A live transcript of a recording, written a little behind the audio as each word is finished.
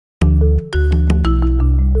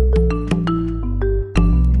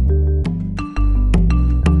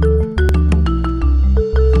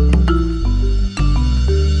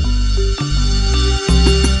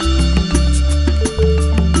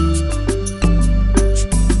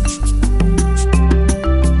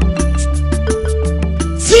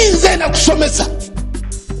kusomesa.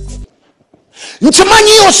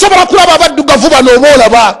 Nchimanyi osobola kulaba abaddugavu bano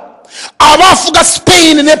oboolaba abafuga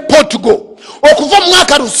Spain ne Portugal okuva mu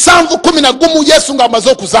mwaka 711 Yesu nga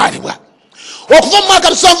amaze okuzaalibwa, okuva mu mwaka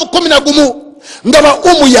 711 nga ba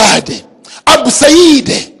Umuyade, Abu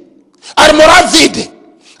Said, Almoravid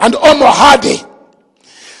and Omohade.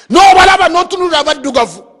 No balaba notunula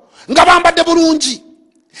abaddugavu nga bambadde bulungi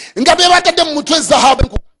nga bebatadde mu mutwe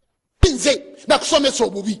zahabu. Sinze na kusomesa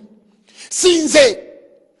obubi, sinze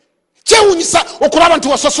chewunyisa okulaba nti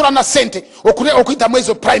wasasula na sente okuyita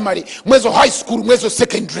mwezo primary, mwezo high school, mwezo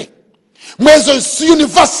secondary, mwezo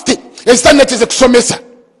university ezitaneteze kusomesa.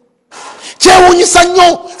 Chewunyisa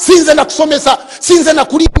nnyo, sinze na kusomesa, sinze na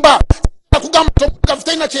kulimba, na kugamba omugavu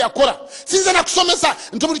talina kye yakola, sinze na kusomesa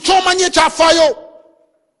nti buli kyomanye ekyafaayo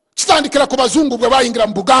kitandikira ku bazungu bwe bayingira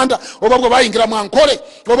mu Buganda oba bwe bayingira mu Ankole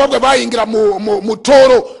oba bwe bayingira mu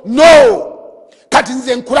Toro. No, kati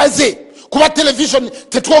nze nkulaze kuba television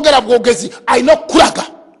tetwogera bwogezi, ayina okulaga.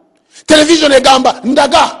 Television egamba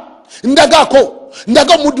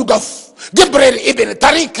ndaga muddugavu Gabriel ibn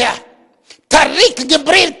Tariq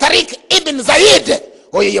ibn Zayed,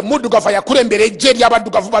 oyo ye muddugavu yakulembera ejje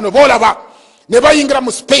ly'abaddugavu bano boolaba ne bayingira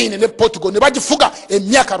mu Spain ne Portugal ne bagifuga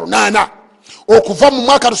emyaka 8 okuva mu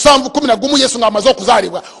mwaka 711 Yesu nga amaze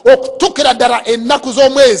okuzaalibwa okutukira ddala ennaku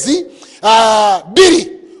z'omwezi 2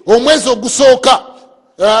 omwezi ogusooka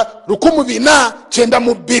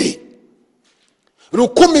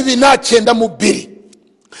 1492.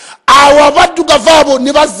 Awo abaddugavu abo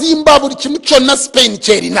ne bazimba buli kimu kyonna Spain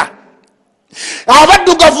kyerina.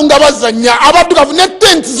 Abaddugavu nga bazanya, abaddugavu ne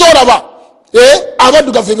tent zolaba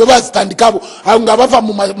abaddugavu be bazitandika abo nga bava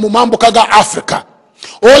mu mambuka ga Africa.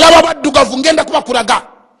 Olaba abaddugavu ngenda kubakulaga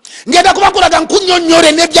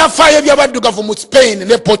nkunyonyole n'ebyafaayo by'abaddugavu mu Spain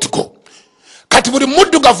ne Portugal. Kati buli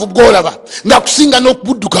muddugavu gwolaba nga kusinga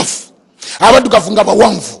n'okubuddugavu, abaddugavu nga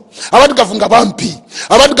bawanvu, abaddugavu nga bampi,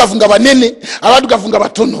 abaddugavu nga banene, abaddugavu nga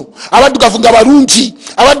batono, abaddugavu nga balungi,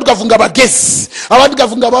 abaddugavu nga bagezi,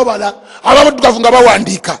 abaddugavu nga babala, abaddugavu nga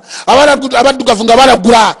bawandiika, abaddugavu nga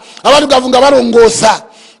balagula, abaddugavu nga balongoosa,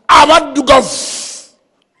 abaddugavu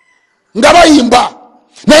nga bayimba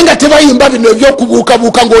naye nga tebayimba bino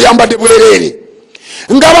ebyokubuukabuuka ng'oyambadde bwereere,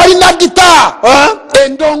 nga balina gita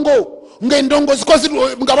endongo ng'endongo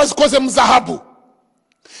nga bazikoze mu zahabu.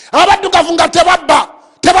 Abaddugavu nga tebabba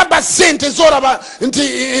sente zoraba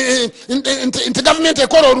nti gavumenti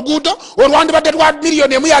ekola oluguudo olwandibadde lwa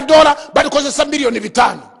 $1,000,000 balikozesa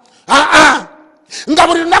 $5,000,000. Nga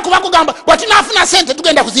buli lunaku bakugamba bwati nafuna sente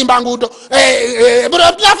tugenda kuzimba nguudo,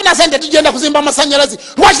 nafuna sente tugenda kuzimba amasanyalazi.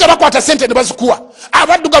 Lwaki tebakwata sente ne bazikuwa?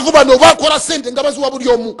 Abaddugavu bano bakola sente nga baziwa buli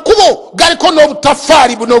omu. Kubo galiko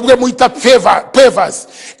n'obutafaali buno bwe muyita pavers.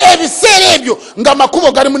 Ebiseera ebyo nga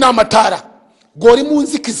makubo galimu n'amataala. G'oli mu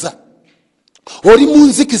nzikiza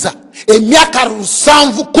emyaka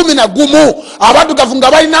 711 abaddugavu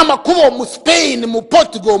nga balina amakubo mu Spain, mu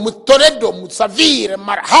Portugal, mu Toledo, mu Seville,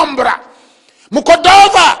 mu Alhambra, mu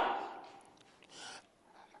Cordova,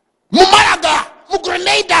 mu Malaga, mu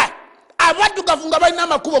Grenada. Abaddugavu nga balina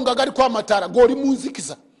amakubo nga galiko amataala. G'oli mu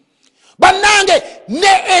nzikiza. Bannange ne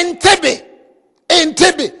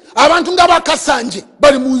Entebbe abantu nga bakasanje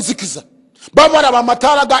bali mu nzikiza. Baba balaba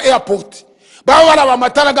amataala ga airport, baba balaba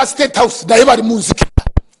amataala ga State House, naye bali mu nzikiza.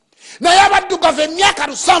 Naye abaddugavu emyaka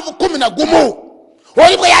 711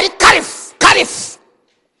 oli bwe yali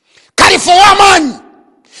Kalifu ow'amaanyi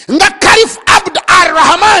nga Kalifu Abd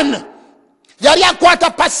al-Rahman yali akwata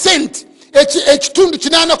percent ekitundu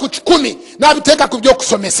 8 ku 10 n'abiteeka ku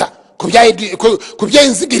by'okusomesa, ku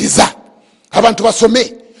by'enzigiriza. Abantu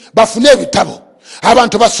basome bafune ebitabo,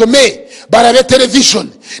 abantu basome balabe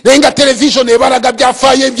television, naye nga television ebalaga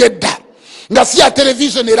byafaayo ebyedda, nga si ya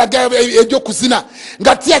television eraga ebyokuzina,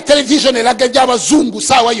 nga si ya television eraga eby'abazungu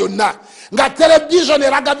saawa yonna, nga television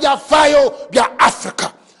eraga byafaayo bya Africa.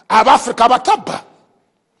 Abafrika abatabba,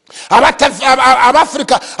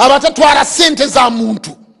 Abafrika abatatwala sente za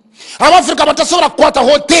muntu, Abafrika batasobola kukwata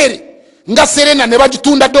hoteli nga Serena ne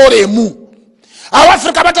bagitunda $1.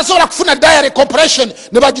 Abafrika batasobola kufuna Diary Corporation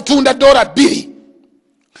ne bagitunda $2.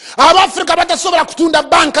 Abafrika batasobola kutunda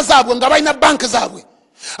banka zaabwe nga balina banka zaabwe.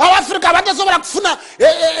 Abafrika batasobola kufuna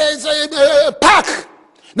park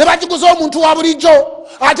ne bagiguza omuntu wa bulijjo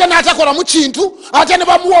ate n'atakola mu kintu ate ne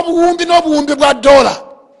bamuwa obuwumbi n'obuwumbi bwa $.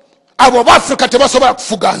 Abo Abafrika tebasobola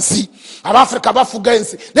kufuga nsi. Abafrika bafuga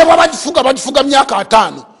ensi ne bagifuga myaka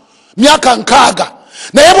 5, myaka 6.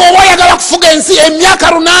 Naye bw'oba oyagala kufuga ensi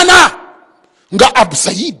emyaka 8 nga Abu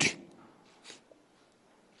Said,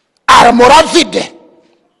 Almoravid,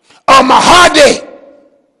 Omahade,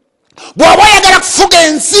 bw'oba oyagala nakufuga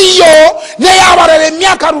ensi yo n'eyabalala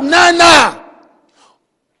emyaka 8.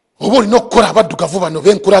 oba olina okukola abaddugavu bano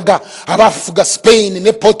benkulaga abafuga Spain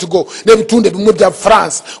ne Portugal n'ebitundu ebimwe bya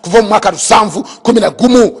France kuva mu mwaka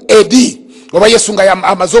 711 AD oba Yesu nga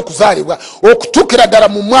amaze okuzaalibwa okutuukira ddala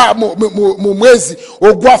mu mwezi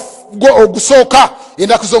ogusooka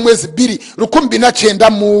ennaku z'omwezi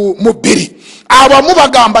 2 abamu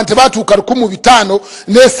bagamba nti batuuka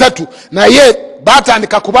 1503 naye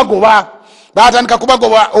batandika kubagoba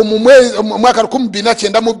mu mwaka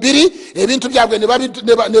 1292 ebintu byabwe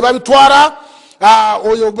ne babitwala.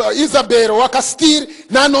 Oyo Isabel wa Castile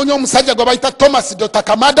nanoonya omusajja gwe bayita Thomas de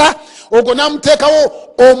Takamada, ogwo namuteekawo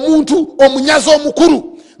omuntu omunyazi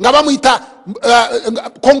omukulu nga bamuyita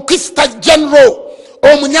Conquista General,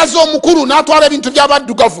 omunyazi omukulu n'atwala ebintu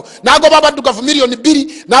by'abaddugavu n'agoba abaddugavu 2,000,000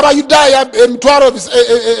 n'abayudaaya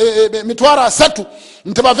 3,000,000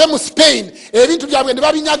 nti bave mu Spain, ebintu byabwe ne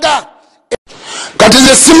babinyaga. Kati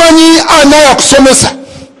nze simanyi ani ayakusomesa,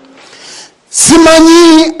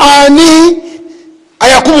 simanyi ani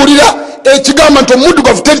ayakubuulira ekigamba nti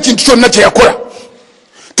omuddugavu teri kintu kyonna kyeyakola.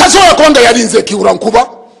 Tasobola kuba nga yalinze ekiwula nkuba,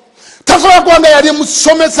 tasobola kuba nga yali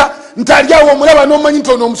musomesa nti ali awo omulaba n'omanyi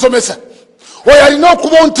nti ono omusomesa. Oyo alina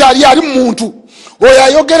okuba nti ali muntu, oyo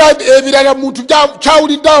ayogera ebirala muntu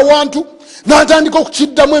kyawulidde awantu n'atandika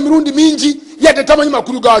okukiddamu emirundi mingi yadde tamanyi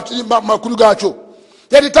makulu gaakyo,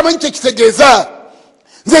 yadde tamanyi kyekitegeeza.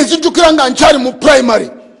 Nze nzijjukira nga nkyali mu primary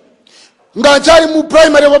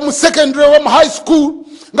oba mu secondary oba mu high school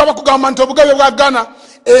nga bakugamba nti obugabe bwa Ghana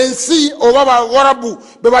ensi oba bawarabu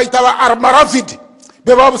bebayita ba Almoravid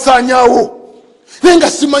bebabusanyawo, naye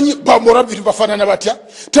nga simanyi bamoravid bafaanana batya,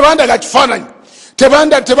 tebandaga kifaananyi,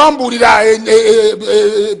 tebambuulira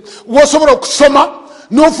wosobola okusoma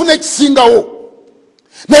n'ofuna ekisingawo.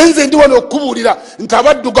 Naye nze ndi wano okubuulira nti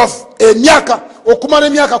abaddugavu okumala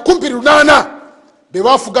emyaka 8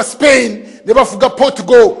 bebafuga Spain ne bafuga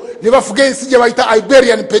Portugal ne bafuga ensi gye bayita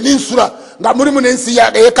Iberian Peninsula nga mulimu n'ensi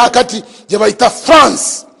eyekakati gye bayita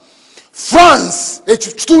France,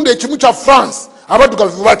 ekitundu ekimu kya France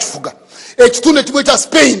abaddugavu bebakifuga, ekitundu ekimu ekya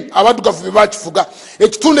Spain abaddugavu bebakifuga,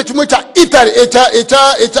 ekitundu ekimu ekya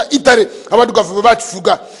Italy abaddugavu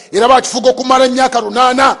bebakifuga, era bakifuga okumala emyaka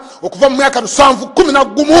 8 okuva mu myaka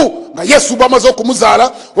 711 nga Yesu bamaze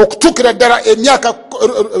okumuzaala okutuukira ddala emyaka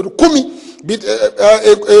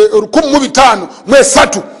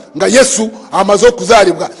 1503 nga Yesu amaze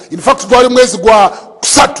okuzaalibwa. In fact twali mwezi gwa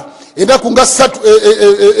 3 enaku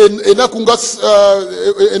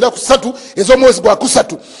 3 ez'omwezi gwa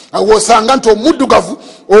 3 awosanga nti omuddugavu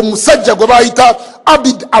omusajja gwe bayita Abu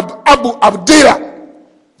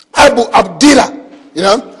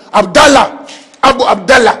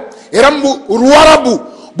Abdallah era mu Luwarabu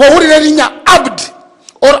bw'owulira erinnya Abd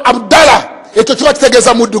or Abdallah ekyo kiba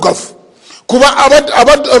kitegeeza muddugavu kuba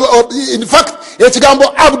in fact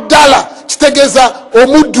ekigambo Abdallah kitegeeza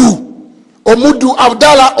omuddu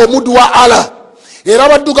Abdallah omuddu wa Allah, era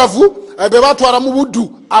abaddugavu be batwala mu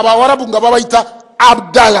buddu abawarabu nga babayita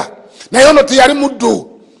Abdallah, naye ono teyali muddu,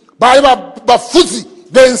 baali bafuzi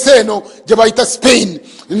b'ensi eno gye bayita Spain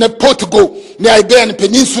ne Portugal ne Iberian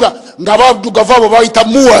Peninsula nga abaddugavu abo bayita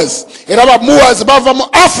Moors, era ba Moors bava mu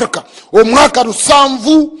Africa omwaka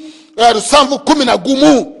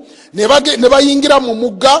 711 ne bayingira mu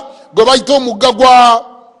mugga gwe bayita omugga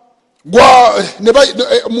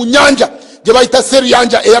mu nyanja gye bayita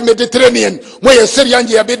seriyanja eya Mediterranean. Mweyo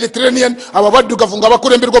seriyanja eya Mediterranean abo baddugavu nga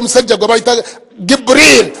bakulemberwa omusajja gwe bayita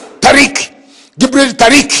Gibril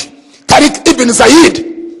Tariq ibn Zayid,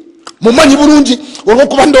 mumanyi bulungi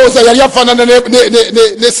olwokuba ndowooza yali afaanana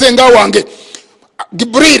ne senga wange.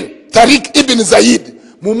 Gibril Tariq ibn Zayid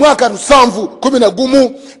mu mwaka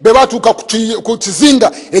 711 be batuuka ku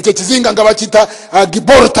kizinga, ekyo kizinga nga bakita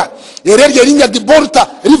Gibraltar, era eryo erinnya Gibraltar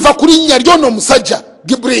liva ku linnya ly'ono omusajja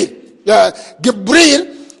Gibril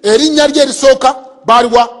erinnya lye erisooka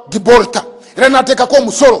baaliwa Gibraltar, era n'ateekako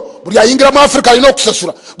omusolo buli ayingira mu Africa alina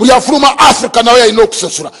okusasula, buli afuluma Africa nawe alina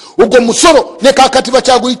okusasula ogwo omusolo. Ne kaakati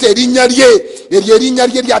bakyaguyita erinnya lye eryo erinnya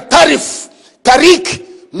lye lya Tariq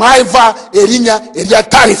mwaiva erinnya erya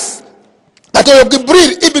Tarif. Kati oyo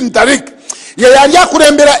Gibril ibn Tariq ye yali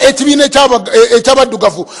akulembera ekibiina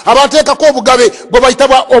ekyabaddugavu abateekako obugabe bwe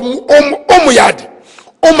bayitaba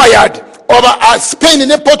Umayyad oba Spain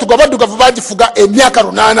ne Portugal abaddugavu bagifuga emyaka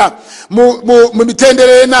 8 mu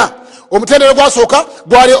mitendera 4. Omutendera gwasooka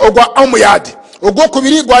gwali ogwa Umayyad,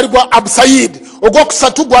 ogwokubiri gwali gwa Abusayid,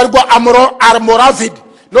 ogwokusatu gwali gwa Almoravid,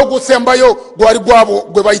 n'ogusembayo gwali gwabo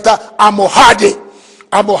gwe bayita Almohade.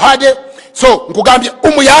 So nkugambye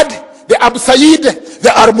Umayyad, the Abusayid, the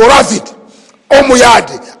Almoravid. Umayyad,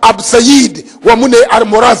 Abusayid wamu ne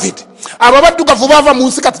Almoravid. ababaddugavu bava mu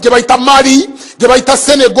nsi kati gye bayita Mali, gye bayita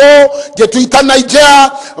Senegal, gye tuyita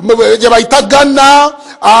Nigeria, gye bayita Ghana,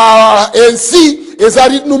 ensi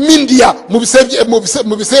ezali Numindia mu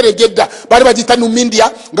biseera ebyedda bali bagiyita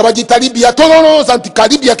Numindia nga bagiyita Libya. Tolowooza nti ka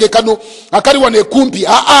Libya ke kano akali wano ekumpi.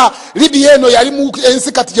 Libya eno yali mu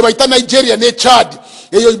ensi kati gye bayita Nigeria ne Chad,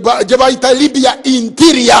 eyo gye bayita Libya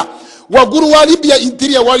interior. Waguru wa Libya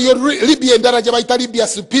interior waliyo Libya endala gye bayita Libya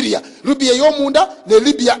superior, Libya ey'omunda ne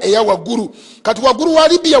Libya eya waguru. Kati waguru wa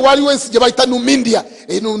Libya waliwo ensi gye bayita Numindia.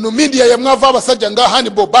 Numindia yamwava abasajja nga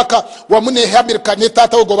Hannibal Baka wamu ne Hamilcar ne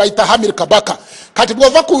taata we gwe bayita Hamilcar Baka. Kati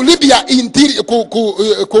bwova ku Libya interior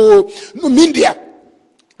ku Numindia,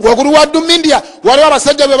 waguru wa Numindia waliwo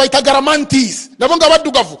abasajja be bayita Garamantes, nabo nga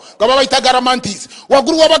baddugavu nga babayita Garamantes.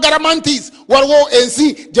 Waguru wa Garamantes waliwo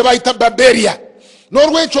ensi gye bayita Barbaria.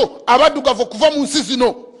 N'olwekyo abaddugavu kuva mu nsi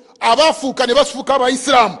zino abafuuka ne basufuka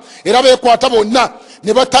abaisiraamu era beekwata bonna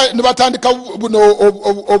ne batandika buno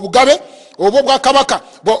obugabe obwo bwa kabaka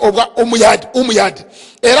obwa umuyad.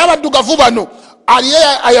 Era abaddugavu bano aliye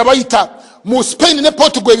ayabayita mu Spain ne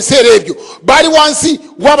Portugal ebiseera ebyo bali wansi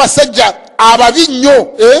w'abasajja ababi nnyo,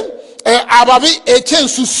 ababi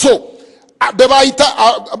ekyensuso be bayita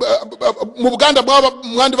mu Buganda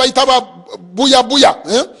mwandi bayita buya buya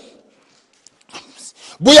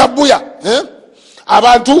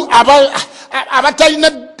abantu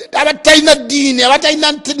abatalina dini,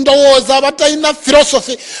 abatalina ndowooza, abatalina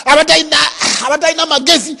philosophy, abatalina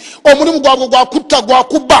magezi, omulimu gwabwe gwakutta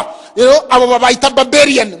gwakuba. Abo babayita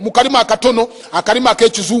barbarian mu kalima akatono, akalima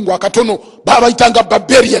ak'ekizungu akatono babayitanga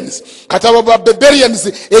barbarians. Kati abo barbarians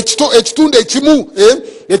ekitundu ekimu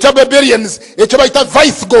ekya barbarians ekyo bayita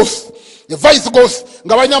Visigoths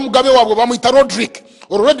nga balina mugabe waabwe bamuyita Roderick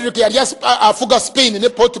yali afuga Spain ne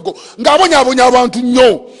Portugal ng'abonyabonya abantu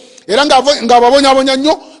nnyo, era ng'ababonyabonya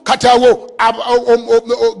nnyo. Kati awo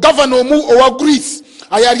gavana omu owa Greece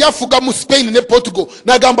ayali afuga mu Spain ne Portugal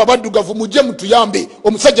n'agamba abaddugavu mujje mutuyambe,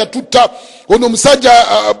 omusajja tutta ono omusajja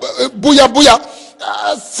buya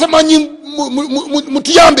semanyi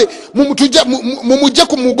mutuyambe mumujje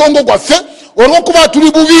ku mugongo gwaffe olw'okuba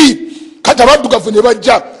tuli bubi. Kati abaddugavu ne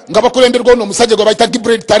bajja nga bakulemberwa ono omusajja gwe bayita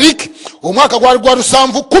Gibril Tarik. Omwaka gwali gwa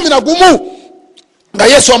 711 nga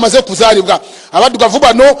Yesu amaze kuzaalibwa. Abaddugavu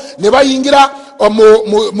bano ne bayingira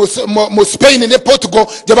mu Spain ne Portugal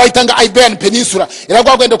gye bayitanga Iberian Peninsula, era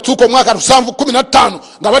gwagenda okutuuka omwaka 715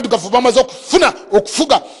 nga abaddugavu bamaze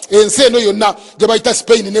okufuga ensi eno yonna gye bayita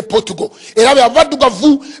Spain ne Portugal. Era be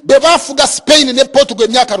abaddugavu be bafuga Spain ne Portugal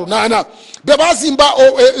emyaka 8 be bazimba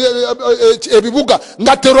ebibuga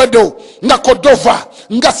nga Toledo, nga Cordova,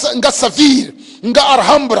 nga Seville, nga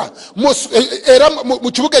Alhambra. Era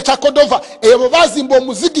mu kibuga ekya Cordova ebo bazimba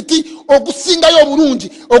omuzigiti ogusingayo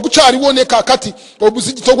obulungi ogukyaliwo ne kakati,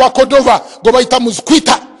 omuzigiti ogwa Cordova gwe bayita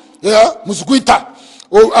Muzigwita.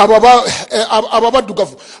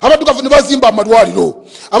 Abaddugavu ne bazimba amalwaliro,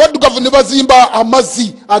 abaddugavu ne bazimba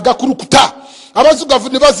amazzi agakulukuta, abaddugavu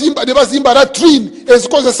ne bazimba latrine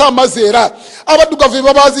ezikozesa amazzi. Era abaddugavu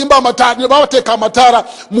babazimba amataala ne bateeka amataala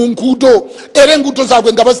mu nguudo, era enguudo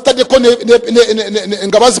zaabwe nga bazitaddeko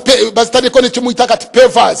ne kimuyita kati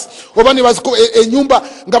pavers oba ne enyumba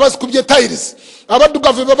nga bazikubye tiles.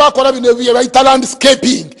 Abaddugavu babakola bino bye bayita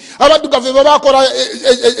landscaping. Abaddugavu babakola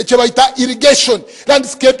kye bayita irrigation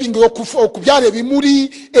landscaping, okubyala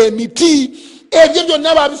ebimuli, emiti. Ebyo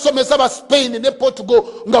byonna babisomesa ba Spain ne Portugal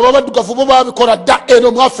nga babaddugavu bo babikola dda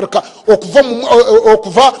eno mu Africa okuva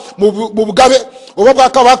mu bugabe obwa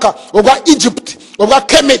bwakabaka obwa Egypt, obwa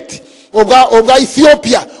Kemet, obwa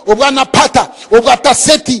Ethiopia, obwa Napata, obwa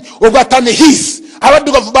Taseti, obwa Tanehis.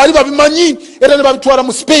 Abaddugavu bali babimanyi era ne babitwala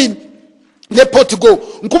mu Spain ne Portugal.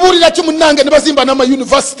 Nkubuulira ki munnange ne bazimba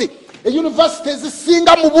n'amayunivasite, eyunivasite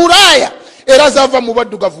ezisinga mu Bulaaya era zava mu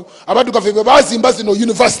baddugavu. Abaddugavu be bazimba zino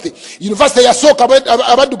university yasooka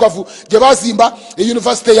abaddugavu gye bazimba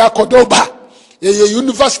university ya Cordoba,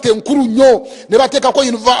 university nkulu nnyo, ne bateekako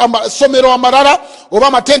amasomero amalala oba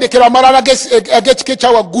amatendekero amalala ag'ekika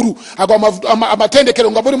ekya waggulu. Ago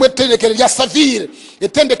amatendekero nga mulimu ettendekero lya Seville,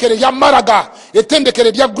 ettendekero lya Malaga,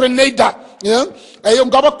 ettendekero lya Grenada. Eyo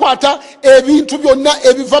nga bakwata ebintu byonna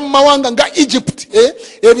ebiva mu mawanga nga Egypt,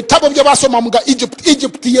 ebitabo bye basoma nga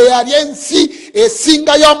Egypt ye yali ensi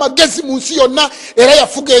esingayo amagezi mu nsi yonna, era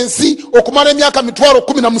yafuga ensi okumala emyaka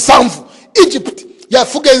 17,000. Egypt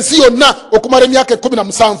yafuga ensi yonna okumala emyaka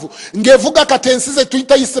 17 ng'evuga kati ensi ze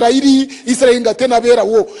tuyita Isirayiri nga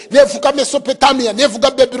tenabeerawo, nevuga Mesopotamia,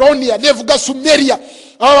 nevuga Babylonia, nevuga Sumeria.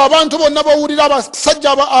 Abantu bonna bawulira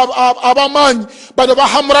abasajja abamaanyi bano ba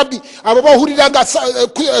Hammurabi, abo bawulira nga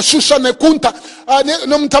Shusha ne Kunta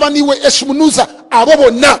n'omutabani we Eshmunuza, abo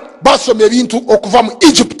bonna basoma ebintu okuva mu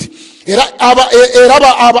Egypt. era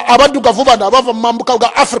abaddugavu bano abava mu mambuka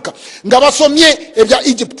ga Africa nga basomye ebya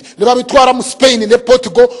Egypt ne babitwara mu Spain ne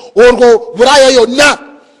Portugal olwo Bulaya yonna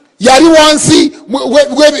yali wansi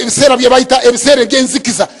ebiseera bye bayita ebiseera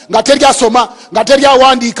ebyenzikiza nga teryasoma nga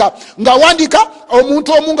teryawandiika nga wandika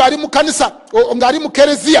omuntu omu ng'ali mu kanisa ng'ali mu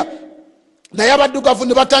kereziya naye abaddugavu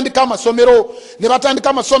ne batandika amasomero ne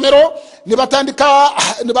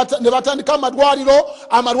batandika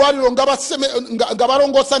amalwaliro nga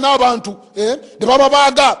balongoosa n'abantu ne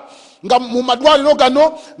bababaaga nga mu madwaliro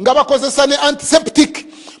gano nga bakozesa ne antiseptic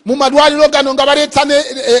mu madwaliro gano nga baleeta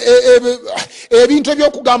ebintu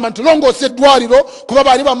ebyokugamba nti longoosa eddwaliro kuba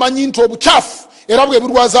baali bamanyi nti obukyafu era bwe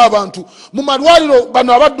bulwaza abantu mu madwaliro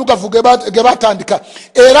bano abaddugavu ge batandika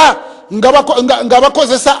era nga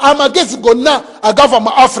bakozesa amagezi gonna agava mu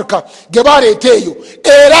Africa ge baleeta eyo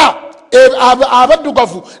era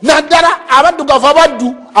abaddugavu naddala abaddugavu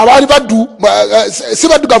abaali baddu si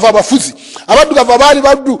baddugavu abafuzi abaddugavu abaali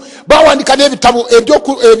baddu bawandika n'ebitabo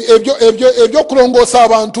ebyokulongoosa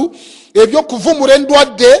abantu ebyokuvumula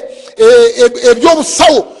endwadde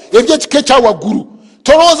ebyobusawo ebyekika ekyawaggulu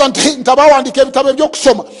tolowooza nti abawandika ebitabo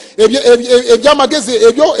ebyokusoma ebyamagezi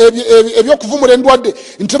ebyokuvumula endwadde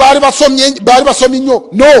nti baali basomye nnyo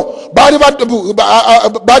no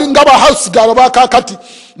baali nga ba house girl bakakati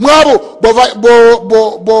mwabo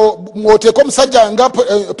mwoteeka omusajja nga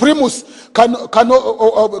Primus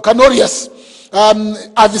Canorius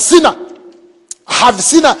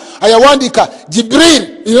Havsina ayawandika Jibril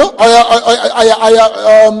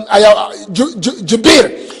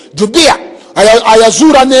Jubia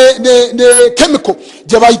ayazuura ne chemical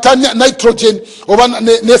gye bayita nitrogen oba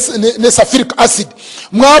ne sulfuric acid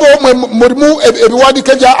mwabo mulimu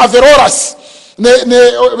ebiwandiiko ebya Averroes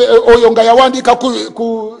oyo nga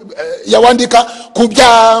yawandika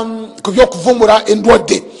ku byokuvumula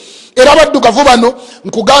endwadde era abaddugavu bano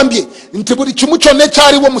nkugambye nti buli kimu kyonna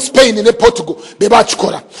ekyaliwo mu Spain ne Portugal be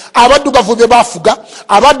bakikola abaddugavu be bafuga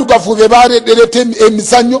abaddugavu be baleeta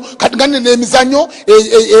emizannyo kati nga n'emizannyo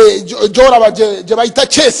gyolaba gye bayita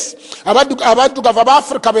chess abaddugavu aba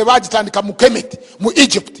Africa be bagitandika mu Kemet mu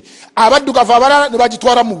Egypt abaddugavu abalala ne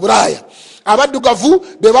bagitwala mu Bulaya abaddugavu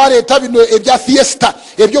be baleeta bino ebya fiesta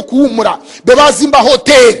ebyokuwumula be bazimba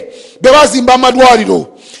hoteri be bazimba amalwaliro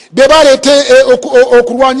be baleete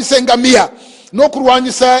okulwanyisa engamiya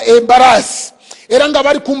n'okulwanyisa embarasi era nga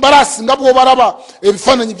bali ku mbarasi nga bw'obalaba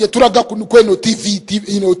ebifaananyi bye tulaga kweno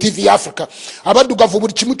TV Africa abaddugavu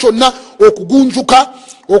buli kimu kyonna okugunjuka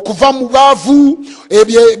okuva mu baavu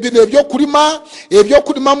bino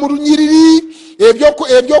ebyokulima mu lunyiriri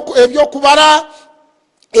ebyokubala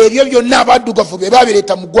ebyo byonna abaddugavu be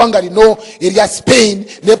babireeta mu ggwanga lino erya Spain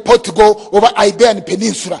ne Portugal oba Iberian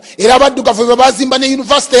Peninsula era abaddugavu be bazimba ne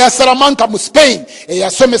University ya Salamanca mu Spain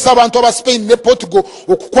eyasomesa abantu aba Spain ne Portugal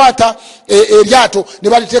okukwata eryato ne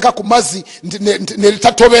baliteeka ku mazzi ne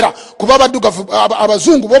litatobera kuba abaddugavu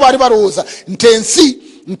abazungu bo baali balowooza nti ensi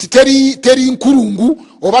nti teri nkulungu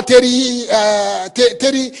oba teri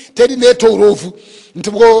neetooloovu nti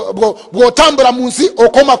bw'otambula mu nsi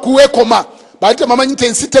okoma kuwekoma balite mamanyi nti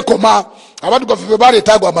ensi tekoma abaddugavu be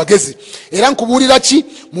baleetaago amagezi era nkubuulira ki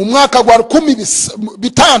mu mwaka gwa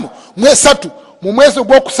 15 mu mwezi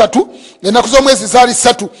ogwokusatu ennaku z'omwezi zaali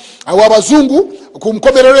 3 awo abazungu ku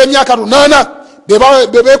nkomerero y'emyaka 8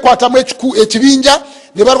 be beekwatamu ekibinja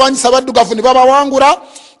ne balwanyisa abaddugavu ne babawangula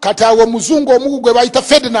kati awo omuzungu omu gwe bayita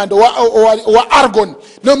Ferdinand owa Aragon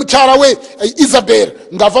n'omukyala we Isabel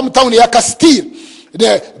ng'ava mu tawuni ya Castile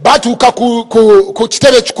batuuka ku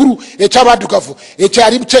kitebe ekikulu ekyabaddugavu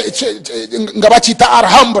ekyali nga bakiyita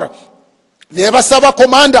Alhambra ne basaba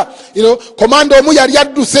komanda omu yali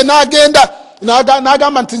adduse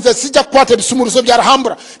n'agamba nti nze sijja kukwata ebisumuluzo bya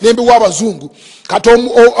Alhambra nembiwa abazungu kati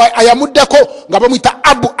ayamuddeko nga bamuyita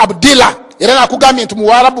Abu Abdillah era nakugambye nti mu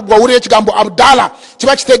Waarabu bwawulira ekigambo Abdallah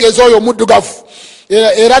kiba kitegeeza oyo omuddugavu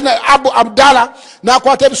era Abu Abdallah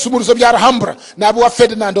nakwata ebisumuluzo bya Alhambra n'abuwa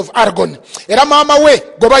Ferdinand of Aragon era maama we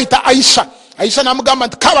gwe bayita Aisha namugamba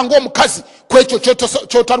nti kaba ng'omukazi kwekyo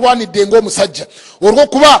kyotalwanidde ng'omusajja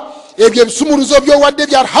olw'okuba ebyo ebisumuluzo by'owadde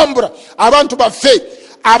bya Alhambra abantu baffe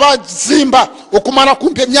abazimba okumala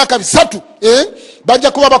kumpi emyaka 3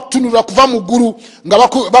 bajja kuba bakutunulira kuva mu ggulu nga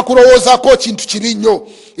bakulowoozaako kintu kibi nnyo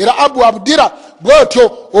era Abu Abdillah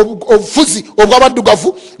bwotyo obufuzi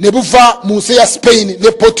obw'abaddugavu ne buva mu nsi ya Spain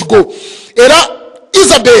ne Portugal era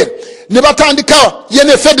Isabel ne batandika ye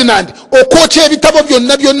ne Ferdinand okwokya ebitabo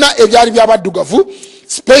byonna ebyali by'abaddugavu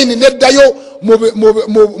Spain neddayo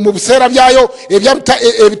mu biseera byayo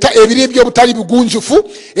ebiri ebyobutali bigunjufu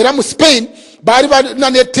era mu Spain baali balina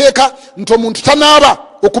netteeka nti omuntu tanaaba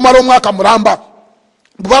okumala omwaka mulamba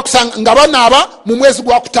nga banaaba mu mwezi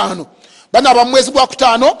gwa 5 banaba mu mwezi gwa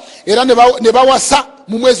kutaano era ne bawasa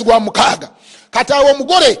mu mwezi gwa mukaaga. Kati awo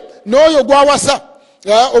omugole n'oyo gwawasa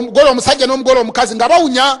omugole omusajja n'omugole omukazi nga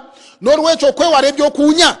bawunya, n'olwekyo okwewala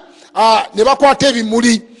ebyokuwunya ne bakwata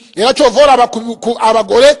ebimuli. Era kyova olaba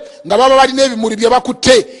abagole nga baba balina ebimuli bye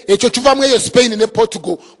bakutte, ekyo kivamu eyo Spain ne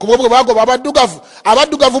Portugal. Kuba bwe bagoba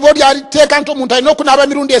abaddugavu boli aliteeka nti omuntu alina okunaaba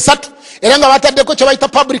emirundi 3 era nga bataddeko kye bayita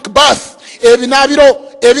public bath, ebinaabiro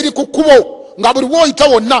ebiri ku kkubo nga buli bwoyita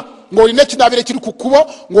wonna ng'olina ekinaabiro ekiri ku kkubo,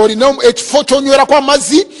 ng'olina ekifo ky'onywerako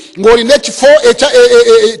amazzi, ng'olina ekifo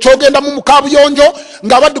ekyogendamu mu kabuyonjo,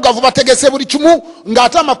 ng'abaddugavu bategese buli kimu,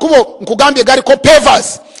 ng'ate amakubo nkugambye galiko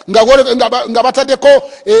pavers nga bataddeko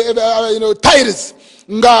tiles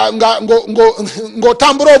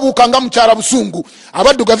ng'otambula obuuka nga mukyala busungu.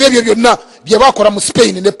 Abaddugavu ebyo byonna bye bakola mu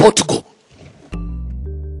Spain ne Portugal.